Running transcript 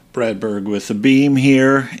Bradberg with a Beam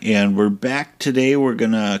here, and we're back today. We're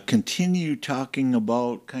going to continue talking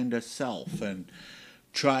about kind of self and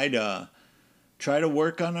try to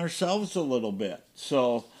work on ourselves a little bit.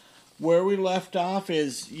 So, where we left off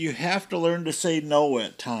is you have to learn to say no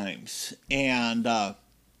at times. And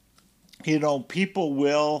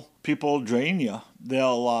people drain you.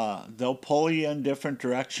 They'll pull you in different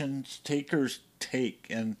directions. Takers take,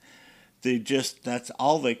 and that's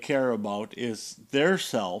all they care about is their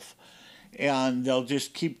self, and they'll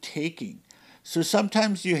just keep taking. So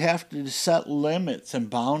sometimes you have to set limits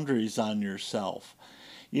and boundaries on yourself.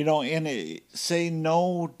 Say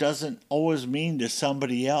no doesn't always mean to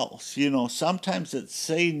somebody else. Sometimes it's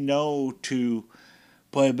say no to,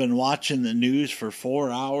 boy, I've been watching the news for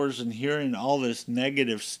 4 hours and hearing all this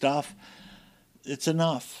negative stuff. It's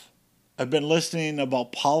enough. I've been listening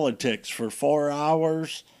about politics for 4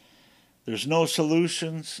 hours. There's no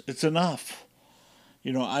solutions. It's enough.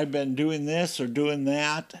 I've been doing this or doing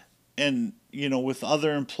that, and, with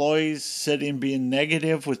other employees sitting being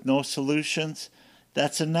negative with no solutions,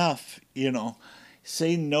 that's enough.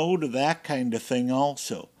 Say no to that kind of thing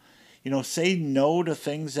also. Say no to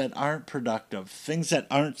things that aren't productive, things that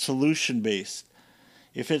aren't solution based.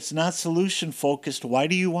 If it's not solution focused, why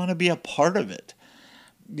do you want to be a part of it?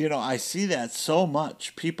 I see that so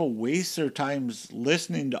much. People waste their times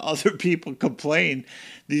listening to other people complain.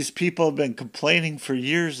 These people have been complaining for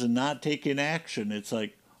years and not taking action. It's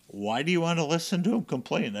like, why do you want to listen to them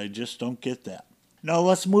complain? I just don't get that. Now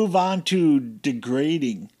let's move on to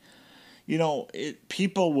degrading.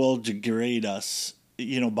 People will degrade us,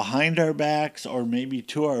 behind our backs or maybe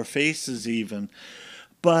to our faces even.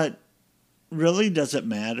 But really, does it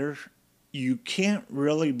matter? You can't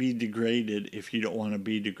really be degraded if you don't want to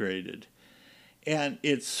be degraded. And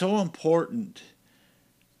it's so important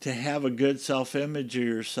to have a good self-image of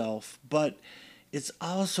yourself, but it's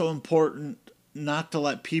also important not to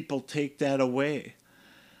let people take that away.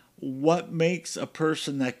 What makes a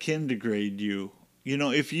person that can degrade you?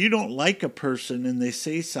 If you don't like a person and they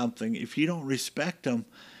say something, if you don't respect them,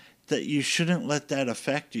 that you shouldn't let that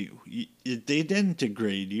affect you. They didn't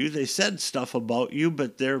degrade you. They said stuff about you,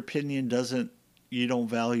 but their opinion you don't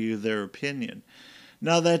value their opinion.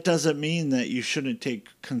 Now, that doesn't mean that you shouldn't take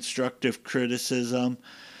constructive criticism.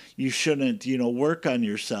 You shouldn't, work on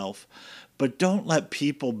yourself. But don't let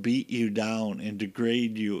people beat you down and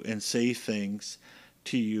degrade you and say things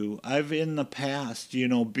to you. I've in the past,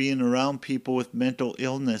 being around people with mental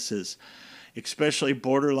illnesses, especially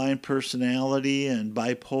borderline personality and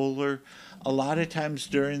bipolar, a lot of times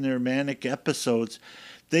during their manic episodes,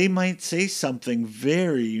 they might say something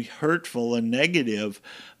very hurtful and negative,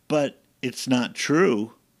 but it's not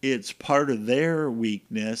true. It's part of their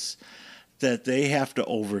weakness that they have to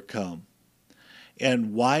overcome.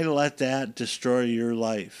 And why let that destroy your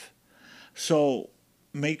life? So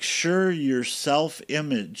make sure your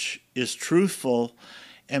self-image is truthful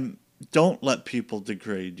and don't let people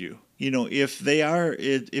degrade you. If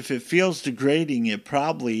it feels degrading, it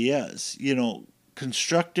probably is.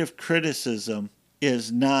 Constructive criticism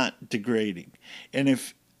is not degrading. And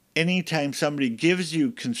if anytime somebody gives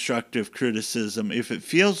you constructive criticism, if it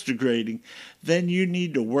feels degrading, then you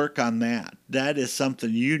need to work on that. That is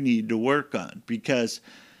something you need to work on because,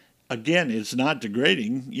 again, it's not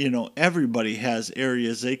degrading. Everybody has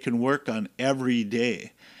areas they can work on every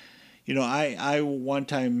day. I one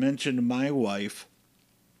time mentioned to my wife,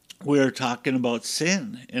 we were talking about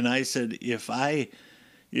sin, and I said, if I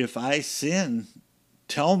sin,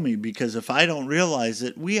 tell me, because if I don't realize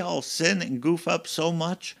it, we all sin and goof up so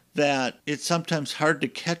much that it's sometimes hard to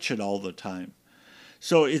catch it all the time.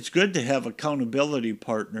 So it's good to have accountability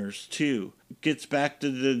partners too. It gets back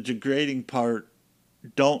to the degrading part.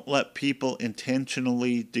 Don't let people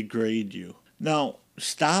intentionally degrade you. Now,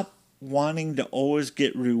 stop wanting to always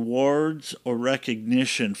get rewards or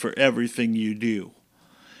recognition for everything you do.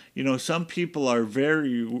 Some people are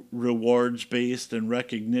very rewards based and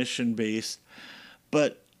recognition based,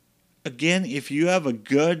 but again, if you have a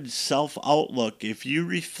good self outlook, if you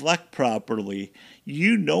reflect properly,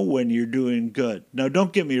 when you're doing good. Now,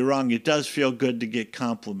 don't get me wrong, it does feel good to get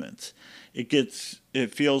compliments.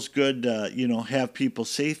 It feels good to, have people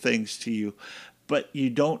say things to you, but you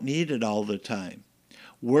don't need it all the time.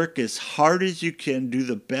 Work as hard as you can, do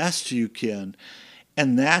the best you can,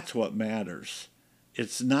 and that's what matters.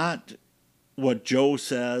 It's not what Joe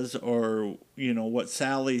says or, what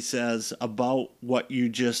Sally says about what you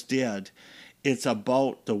just did. It's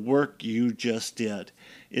about the work you just did.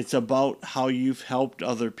 It's about how you've helped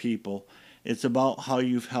other people. It's about how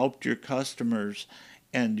you've helped your customers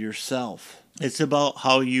and yourself. It's about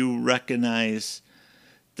how you recognize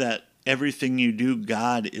that everything you do,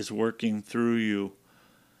 God is working through you,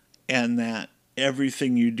 and that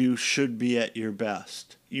everything you do should be at your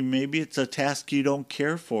best. Maybe it's a task you don't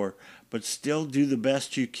care for, but still do the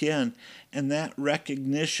best you can. And that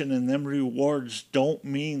recognition and them rewards don't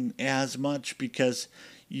mean as much because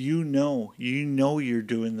you know you're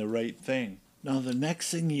doing the right thing. Now the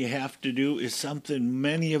next thing you have to do is something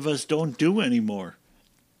many of us don't do anymore.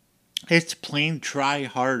 It's plain try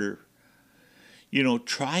harder.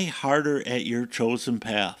 Try harder at your chosen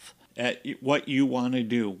path, at what you want to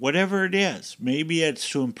do, whatever it is. Maybe it's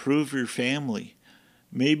to improve your family.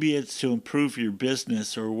 Maybe it's to improve your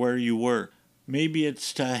business or where you work. Maybe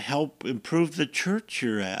it's to help improve the church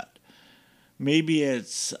you're at. Maybe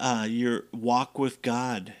it's your walk with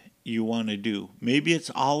God you want to do. Maybe it's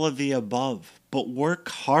all of the above, but work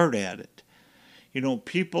hard at it.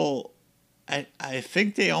 People, I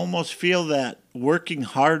think they almost feel that working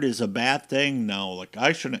hard is a bad thing now. Like,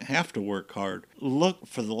 I shouldn't have to work hard. Look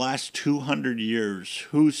for the last 200 years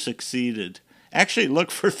who succeeded. Actually,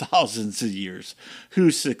 look for thousands of years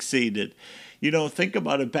who succeeded. Think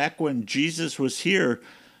about it. Back when Jesus was here,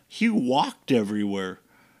 he walked everywhere.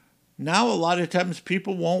 Now, a lot of times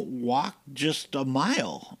people won't walk just a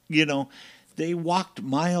mile. They walked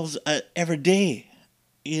miles every day.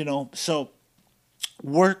 So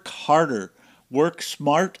work harder. Work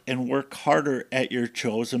smart and work harder at your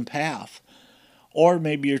chosen path. Or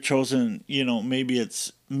maybe you're chosen, maybe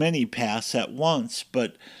it's many paths at once,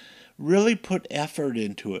 but really put effort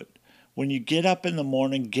into it. When you get up in the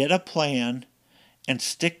morning, get a plan and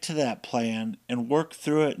stick to that plan and work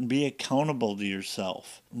through it and be accountable to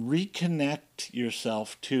yourself. Reconnect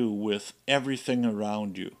yourself too with everything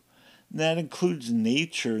around you. And that includes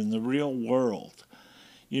nature and the real world.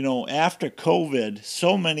 After COVID,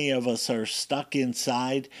 so many of us are stuck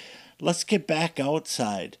inside. Let's get back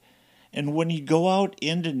outside. And when you go out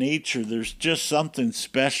into nature, there's just something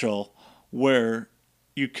special where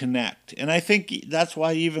you connect. And I think that's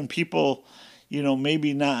why even people,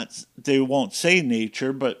 maybe not, they won't say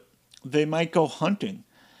nature, but they might go hunting.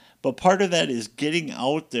 But part of that is getting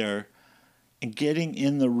out there and getting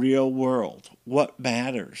in the real world. What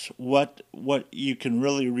matters, what you can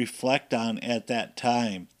really reflect on at that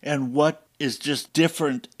time, and what is just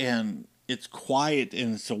different, and it's quiet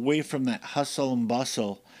and it's away from that hustle and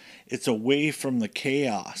bustle. It's away from the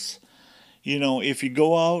chaos. If you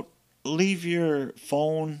go out, leave your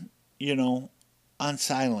phone, on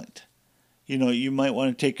silent. You might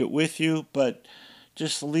want to take it with you, but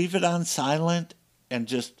just leave it on silent and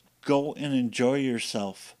just go and enjoy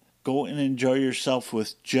yourself. Go and enjoy yourself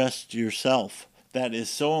with just yourself. That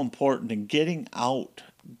is so important. And getting out.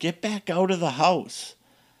 Get back out of the house.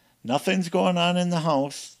 Nothing's going on in the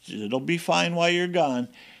house. It'll be fine while you're gone.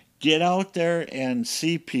 Get out there and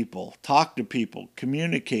see people. Talk to people.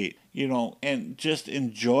 Communicate. And just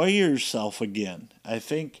enjoy yourself again. I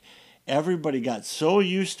think everybody got so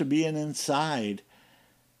used to being inside,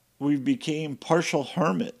 we became partial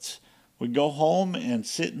hermits. We go home and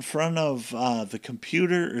sit in front of the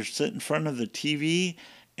computer or sit in front of the TV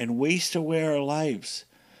and waste away our lives.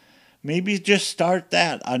 Maybe just start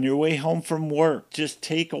that on your way home from work. Just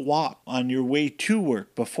take a walk on your way to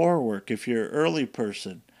work, before work, if you're an early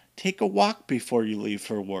person. Take a walk before you leave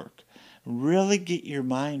for work. Really get your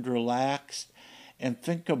mind relaxed and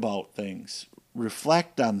think about things.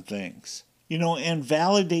 Reflect on things. And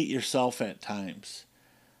validate yourself at times.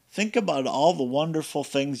 Think about all the wonderful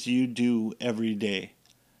things you do every day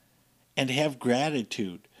and have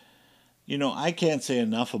gratitude. I can't say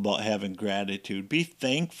enough about having gratitude. Be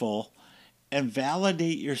thankful and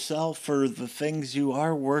validate yourself for the things you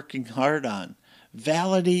are working hard on.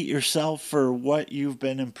 Validate yourself for what you've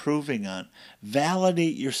been improving on.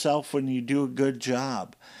 Validate yourself when you do a good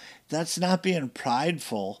job. That's not being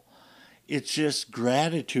prideful. It's just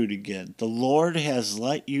gratitude again. The Lord has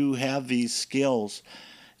let you have these skills,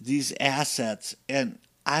 these assets, and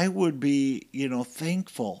I would be,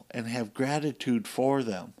 thankful and have gratitude for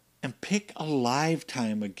them. And pick a live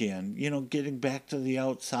time again, getting back to the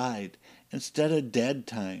outside instead of dead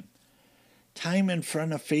time. Time in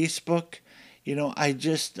front of Facebook,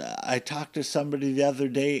 I talked to somebody the other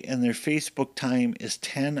day and their Facebook time is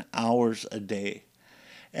 10 hours a day.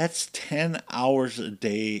 That's 10 hours a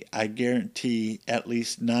day. I guarantee at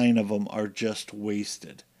least 9 of them are just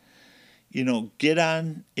wasted. Get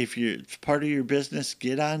on, if it's part of your business,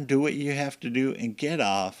 get on, do what you have to do, and get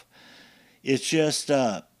off. It's just,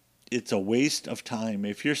 it's a waste of time.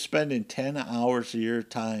 If you're spending 10 hours of your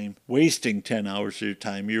time, wasting 10 hours of your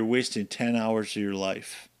time, you're wasting 10 hours of your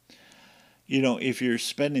life. If you're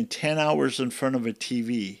spending 10 hours in front of a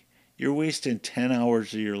TV, you're wasting 10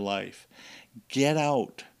 hours of your life. Get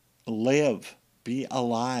out. live, be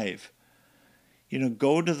alive.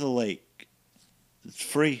 Go to the lake. It's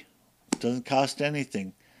free. It doesn't cost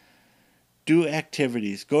anything. Do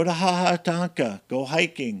activities. Go to Hahatanka. Go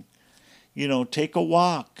hiking. Take a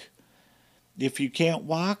walk. If you can't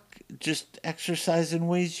walk, just exercise in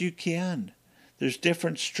ways you can. There's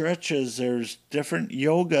different stretches. There's different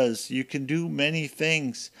yogas. You can do many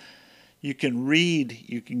things. You can read.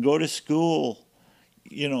 You can go to school.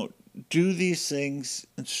 Do these things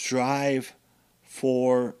and strive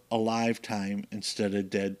for a alive time instead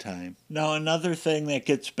of dead time. Now, another thing that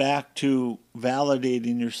gets back to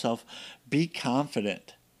validating yourself, be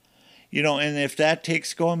confident. And if that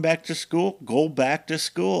takes going back to school, go back to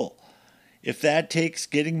school. If that takes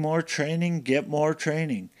getting more training, get more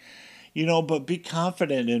training. But be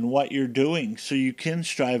confident in what you're doing so you can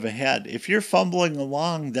strive ahead. If you're fumbling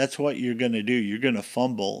along, that's what you're going to do. You're going to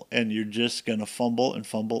fumble, and you're just going to fumble and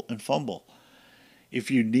fumble and fumble. If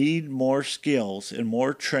you need more skills and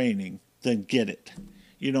more training, then get it.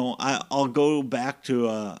 I'll go back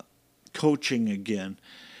to coaching again.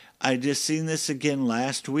 I just seen this again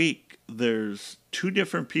last week. There's 2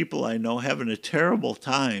 different people I know having a terrible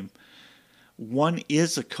time. One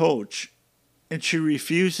is a coach, and she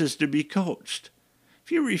refuses to be coached.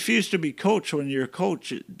 If you refuse to be coached when you're a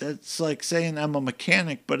coach, that's like saying I'm a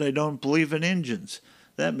mechanic, but I don't believe in engines.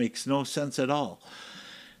 That makes no sense at all.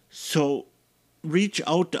 So reach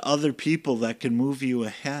out to other people that can move you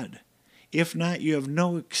ahead. If not, you have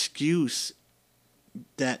no excuse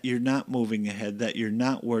that you're not moving ahead, that you're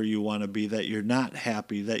not where you want to be, that you're not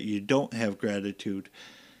happy, that you don't have gratitude.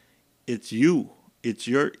 It's you. It's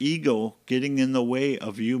your ego getting in the way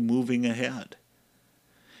of you moving ahead.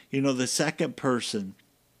 The second person,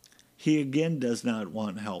 he again does not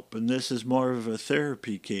want help, and this is more of a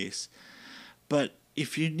therapy case. But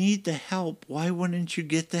if you need the help, why wouldn't you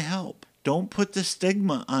get the help? Don't put the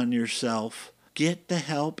stigma on yourself. Get the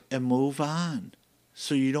help and move on,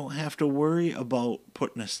 so you don't have to worry about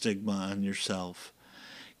putting a stigma on yourself.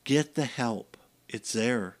 Get the help. It's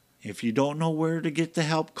there. If you don't know where to get the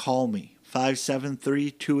help, call me.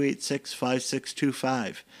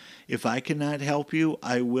 573-286-5625. If I cannot help you,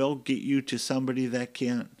 I will get you to somebody that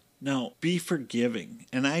can. Now, be forgiving.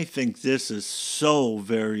 And I think this is so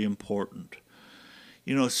very important.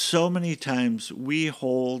 So many times we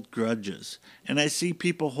hold grudges. And I see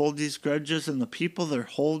people hold these grudges, and the people they're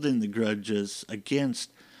holding the grudges against,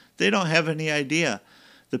 they don't have any idea.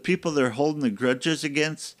 The people they're holding the grudges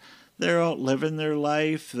against, they're out living their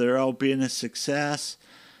life. They're out being a success.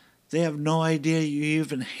 They have no idea you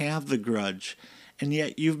even have the grudge. And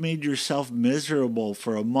yet you've made yourself miserable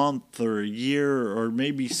for a month or a year or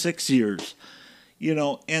maybe 6 years.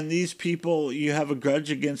 And these people you have a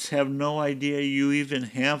grudge against have no idea you even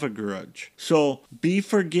have a grudge. So be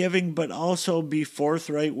forgiving, but also be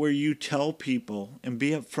forthright where you tell people and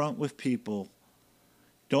be upfront with people.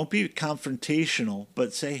 Don't be confrontational,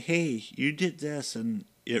 but say, hey, you did this and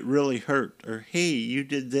it really hurt. Or, hey, you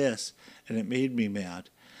did this and it made me mad.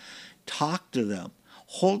 Talk to them.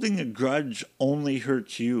 Holding a grudge only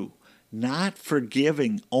hurts you. Not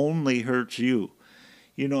forgiving only hurts you.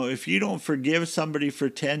 If you don't forgive somebody for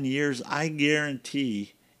 10 years, I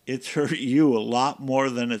guarantee it's hurt you a lot more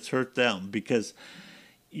than it's hurt them, because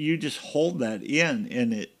you just hold that in,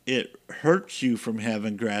 and it hurts you from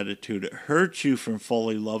having gratitude. It hurts you from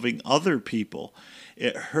fully loving other people.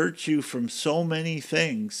 It hurts you from so many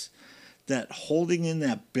things that holding in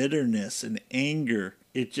that bitterness and anger,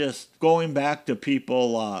 it just going back to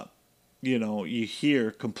people, you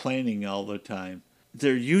hear complaining all the time.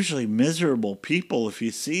 They're usually miserable people if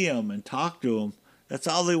you see them and talk to them. That's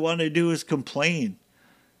all they want to do is complain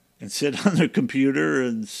and sit on their computer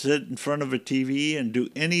and sit in front of a TV and do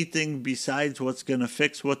anything besides what's going to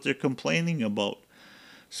fix what they're complaining about.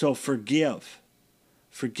 So forgive.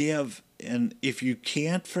 Forgive. And if you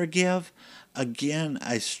can't forgive, again,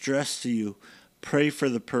 I stress to you, pray for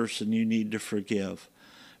the person you need to forgive,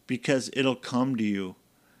 because it'll come to you.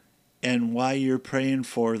 And while you're praying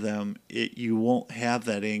for them, you won't have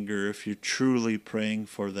that anger if you're truly praying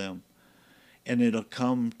for them. And it'll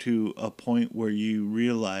come to a point where you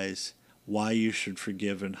realize why you should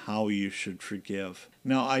forgive and how you should forgive.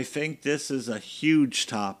 Now, I think this is a huge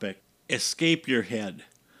topic. Escape your head.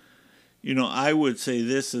 I would say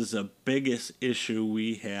this is the biggest issue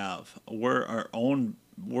we have. We're our own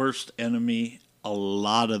worst enemy a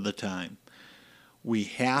lot of the time. We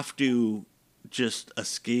have to just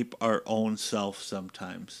escape our own self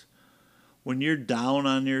sometimes. When you're down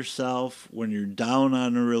on yourself, when you're down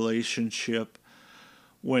on a relationship,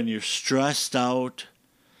 when you're stressed out,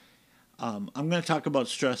 I'm going to talk about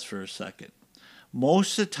stress for a second.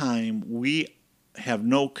 Most of the time, we have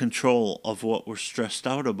no control of what we're stressed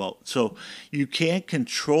out about. So you can't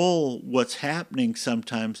control what's happening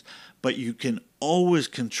sometimes, but you can always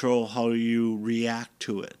control how you react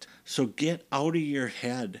to it. So get out of your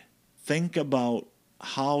head. Think about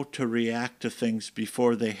how to react to things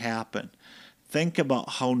before they happen. Think about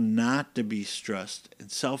how not to be stressed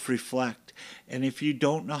and self-reflect. And if you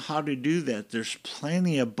don't know how to do that, there's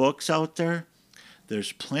plenty of books out there.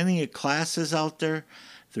 There's plenty of classes out there.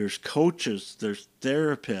 There's coaches. There's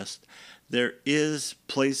therapists. There is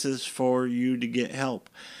places for you to get help.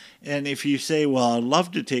 And if you say, well, I'd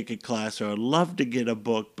love to take a class or I'd love to get a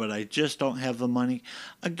book, but I just don't have the money,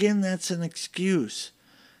 again, that's an excuse.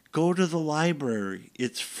 Go to the library.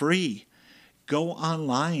 It's free. Go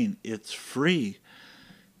online. It's free.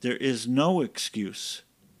 There is no excuse.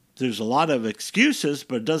 There's a lot of excuses,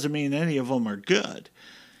 but it doesn't mean any of them are good.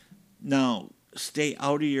 Now, stay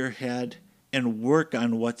out of your head and work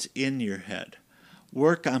on what's in your head.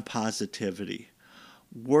 Work on positivity.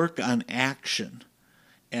 Work on action.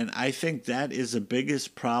 And I think that is the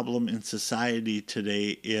biggest problem in society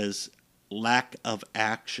today is lack of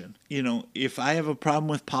action. You know, if I have a problem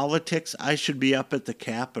with politics, I should be up at the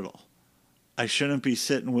Capitol. I shouldn't be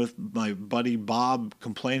sitting with my buddy Bob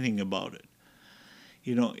complaining about it.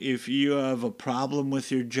 You know, if you have a problem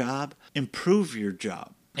with your job, improve your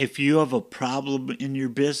job. If you have a problem in your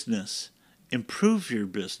business, improve your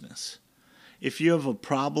business. If you have a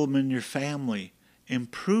problem in your family,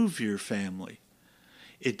 improve your family.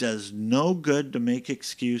 It does no good to make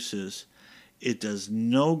excuses. It does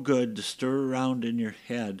no good to stir around in your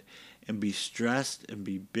head and be stressed and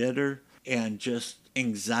be bitter and just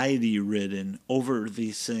anxiety ridden over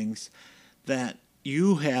these things that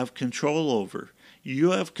you have control over.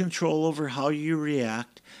 You have control over how you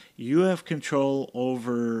react. You have control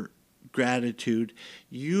over gratitude.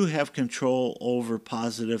 You have control over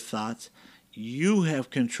positive thoughts. You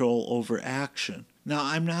have control over action. Now,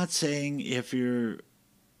 I'm not saying if you're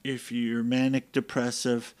manic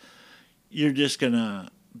depressive, you're just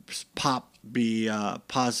gonna be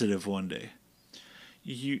positive one day.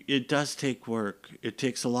 It does take work. It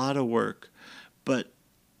takes a lot of work, but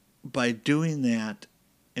by doing that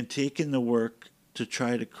and taking the work to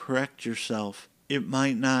try to correct yourself, it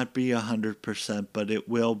might not be 100%, but it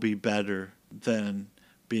will be better than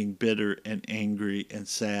being bitter and angry and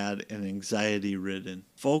sad and anxiety ridden.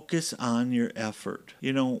 Focus on your effort.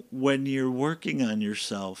 You know, when you're working on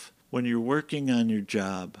yourself, when you're working on your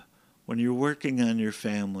job, when you're working on your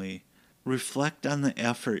family, reflect on the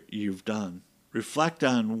effort you've done. Reflect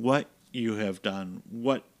on what you have done,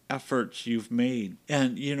 what efforts you've made.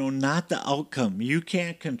 And, you know, not the outcome. You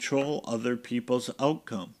can't control other people's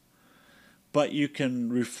outcome, but you can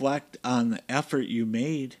reflect on the effort you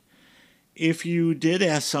made. If you did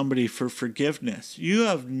ask somebody for forgiveness, you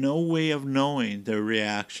have no way of knowing their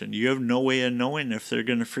reaction. You have no way of knowing if they're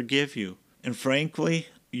going to forgive you. And frankly,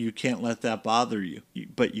 you can't let that bother you.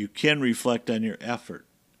 But you can reflect on your effort.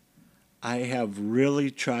 I have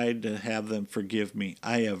really tried to have them forgive me.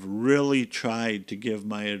 I have really tried to give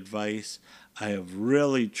my advice. I have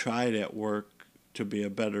really tried at work to be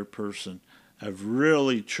a better person. I've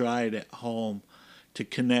really tried at home to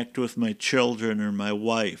connect with my children or my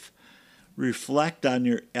wife. Reflect on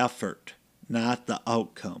your effort, not the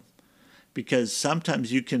outcome, because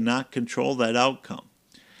sometimes you cannot control that outcome.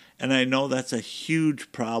 And I know that's a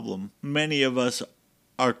huge problem. Many of us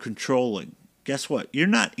are controlling. Guess what? You're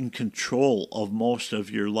not in control of most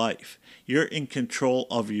of your life. You're in control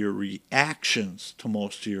of your reactions to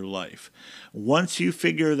most of your life. Once you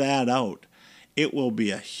figure that out, it will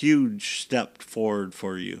be a huge step forward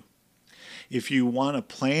for you. If you want to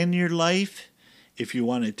plan your life, if you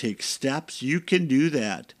want to take steps, you can do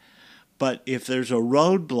that. But if there's a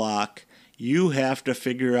roadblock, you have to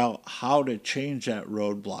figure out how to change that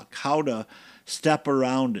roadblock, how to step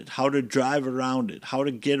around it, how to drive around it, how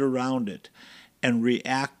to get around it, and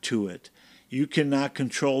react to it. You cannot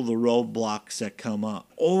control the roadblocks that come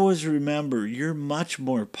up. Always remember, you're much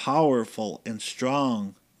more powerful and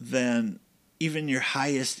strong than even your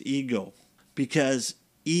highest ego, because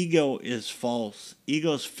ego is false.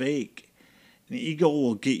 Ego's fake. And ego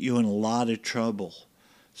will get you in a lot of trouble.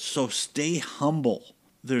 So stay humble.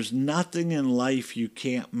 There's nothing in life you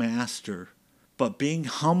can't master, but being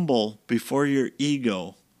humble before your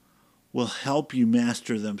ego will help you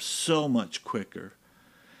master them so much quicker,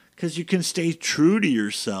 because you can stay true to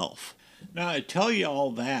yourself. Now, I tell you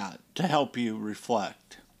all that to help you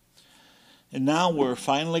reflect. And now we're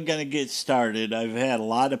finally going to get started. I've had a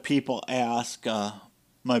lot of people ask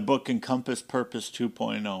my book, Encompass Purpose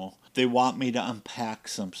 2.0. They want me to unpack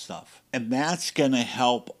some stuff. And that's going to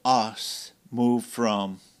help us move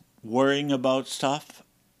from worrying about stuff,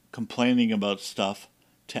 complaining about stuff,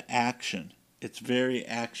 to action. It's very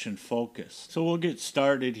action focused. So we'll get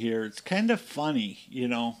started here. It's kind of funny,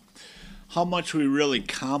 how much we really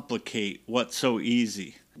complicate what's so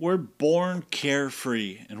easy. We're born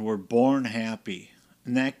carefree and we're born happy,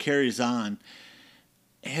 and that carries on.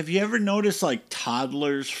 Have you ever noticed, like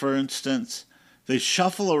toddlers, for instance? They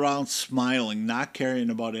shuffle around smiling, not caring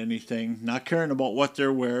about anything, not caring about what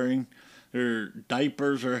they're wearing. Their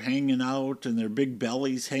diapers are hanging out and their big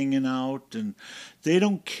bellies hanging out, and they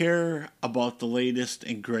don't care about the latest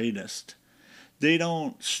and greatest. They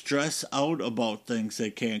don't stress out about things they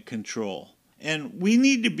can't control. And we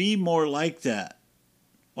need to be more like that.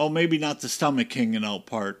 Well, maybe not the stomach hanging out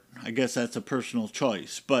part. I guess that's a personal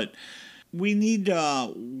choice. But we need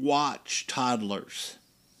to watch toddlers.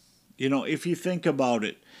 If you think about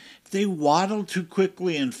it, if they waddle too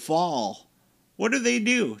quickly and fall, what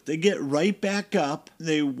do? They get right back up,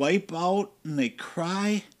 they wipe out, and they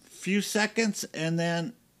cry a few seconds, and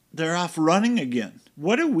then they're off running again.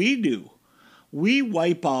 What do? We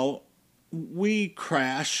wipe out, we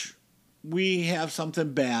crash, we have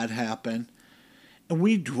something bad happen, and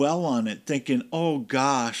we dwell on it thinking, oh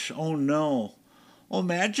gosh, oh no. Well,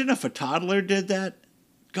 imagine if a toddler did that.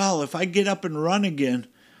 God, if I get up and run again,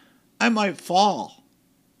 I might fall.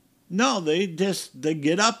 No, they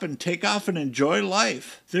get up and take off and enjoy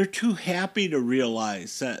life. They're too happy to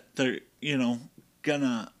realize that they're,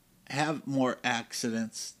 gonna have more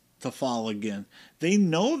accidents to fall again. They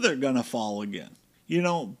know they're gonna fall again.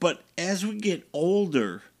 But as we get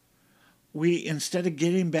older, we, instead of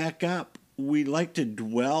getting back up, we like to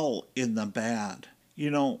dwell in the bad.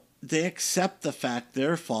 They accept the fact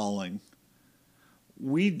they're falling.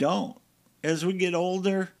 We don't. As we get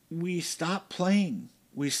older, we stop playing.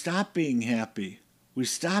 We stop being happy. We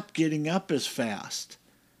stop getting up as fast.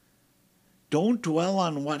 Don't dwell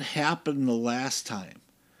on what happened the last time.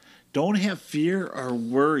 Don't have fear or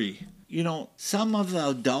worry. Some of the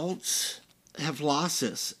adults have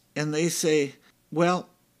losses, and they say, well,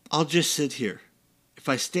 I'll just sit here. If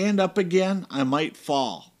I stand up again, I might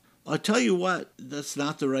fall. I'll tell you what, that's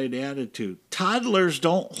not the right attitude. Toddlers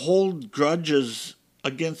don't hold grudges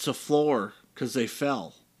against the floor because they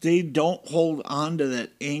fell. They don't hold on to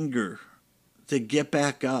that anger. They get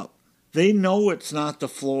back up. They know it's not the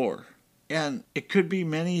floor. And it could be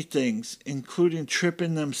many things, including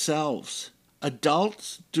tripping themselves.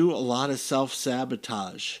 Adults do a lot of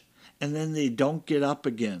self-sabotage, and then they don't get up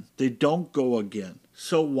again. They don't go again.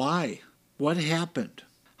 So why? What happened?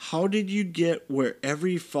 How did you get where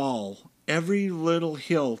every fall, every little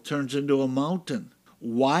hill turns into a mountain?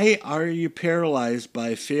 Why are you paralyzed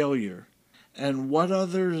by failure? And what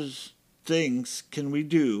other things can we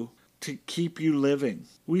do to keep you living?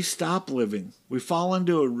 We stop living. We fall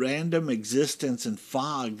into a random existence and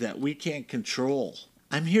fog that we can't control.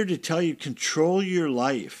 I'm here to tell you, control your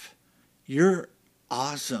life. You're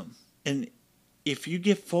awesome. And if you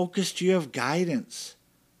get focused, you have guidance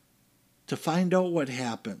to find out what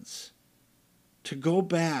happens. To go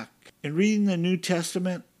back and reading the New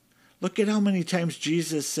Testament, look at how many times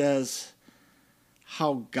Jesus says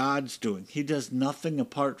how God's doing. He does nothing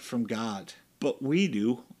apart from God. But we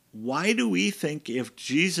do. Why do we think if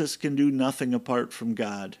Jesus can do nothing apart from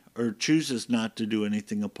God, or chooses not to do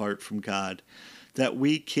anything apart from God, that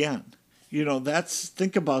we can?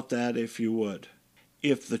 Think about that if you would.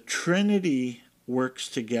 If the Trinity works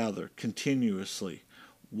together continuously,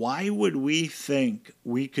 why would we think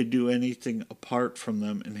we could do anything apart from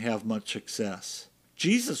them and have much success?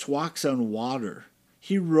 Jesus walks on water.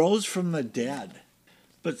 He rose from the dead.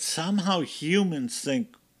 But somehow humans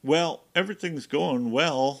think, well, everything's going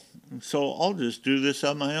well, so I'll just do this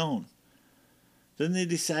on my own. Then they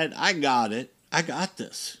decide, I got it. I got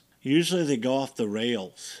this. Usually they go off the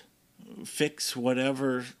rails, fix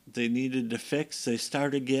whatever they needed to fix. They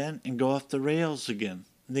start again and go off the rails again.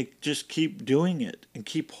 They just keep doing it and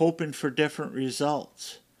keep hoping for different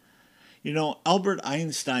results. Albert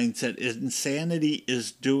Einstein said insanity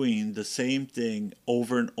is doing the same thing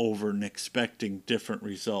over and over and expecting different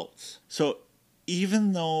results. So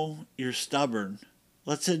even though you're stubborn,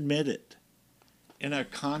 let's admit it. In our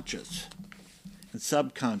conscious and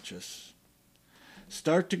subconscious,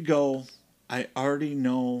 start to go, I already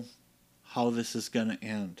know how this is going to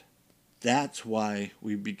end. That's why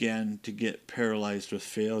we began to get paralyzed with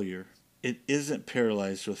failure. It isn't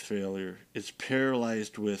paralyzed with failure. It's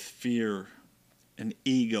paralyzed with fear and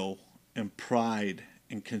ego and pride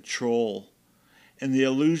and control and the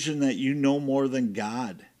illusion that you know more than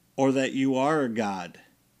God or that you are a God.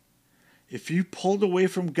 If you pulled away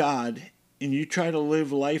from God and you try to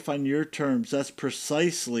live life on your terms, that's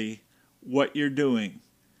precisely what you're doing.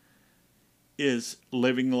 is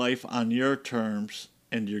living life on your terms,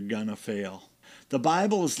 and you're gonna fail. The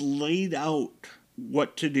Bible has laid out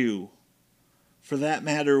what to do. For that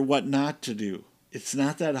matter, what not to do. It's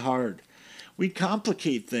not that hard. We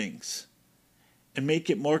complicate things and make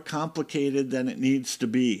it more complicated than it needs to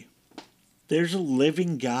be. There's a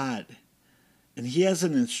living God, and He has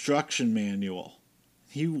an instruction manual.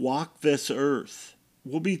 He walked this earth.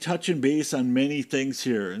 We'll be touching base on many things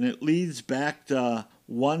here, and it leads back to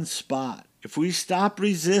one spot. If we stop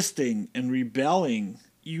resisting and rebelling,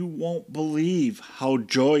 you won't believe how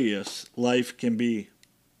joyous life can be.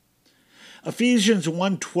 Ephesians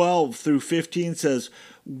 1:12 through 15 says,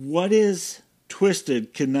 "What is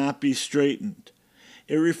twisted cannot be straightened."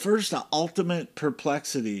 It refers to ultimate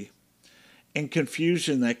perplexity and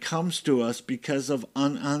confusion that comes to us because of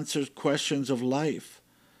unanswered questions of life.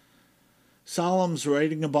 Solomon's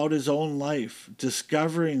writing about his own life,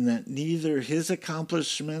 discovering that neither his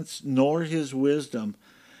accomplishments nor his wisdom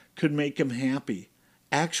could make him happy.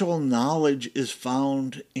 Actual knowledge is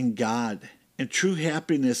found in God, and true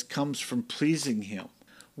happiness comes from pleasing Him.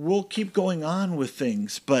 We'll keep going on with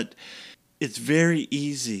things, but it's very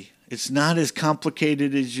easy. It's not as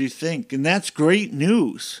complicated as you think, and that's great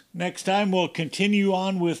news. Next time we'll continue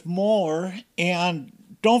on with more, and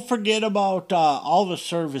don't forget about all the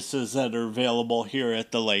services that are available here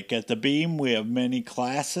at the lake. At the Beam, we have many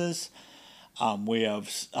classes. We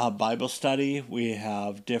have Bible study. We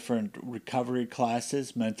have different recovery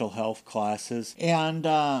classes, mental health classes. And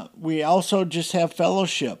we also just have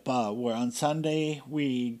fellowship. Where on Sunday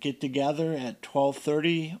we get together at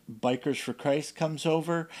 12:30. Bikers for Christ comes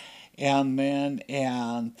over. And then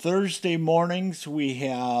on Thursday mornings, we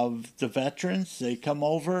have the veterans. They come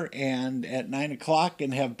over and at 9 o'clock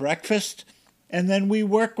and have breakfast. And then we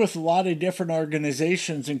work with a lot of different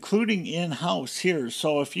organizations, including in-house here.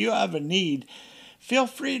 So if you have a need, feel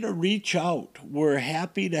free to reach out. We're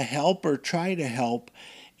happy to help or try to help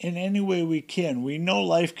in any way we can. We know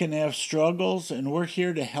life can have struggles, and we're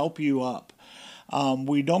here to help you up.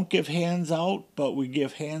 We don't give hands out, but we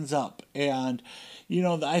give hands up. And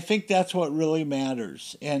I think that's what really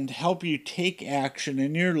matters, and help you take action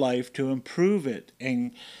in your life to improve it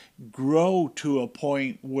and grow to a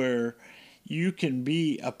point where you can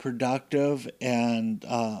be a productive and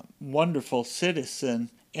wonderful citizen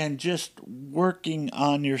and just working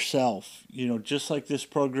on yourself, just like this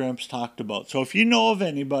program's talked about. So if you know of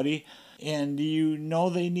anybody and you know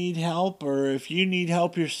they need help, or if you need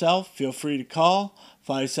help yourself, feel free to call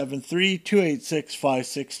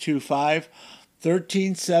 573-286-5625.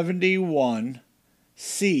 1371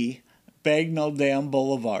 C, Bagnell Dam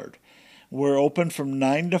Boulevard. We're open from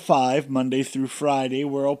 9 to 5, Monday through Friday.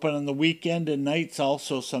 We're open on the weekend and nights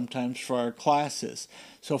also sometimes for our classes.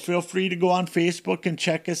 So feel free to go on Facebook and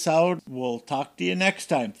check us out. We'll talk to you next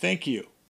time. Thank you.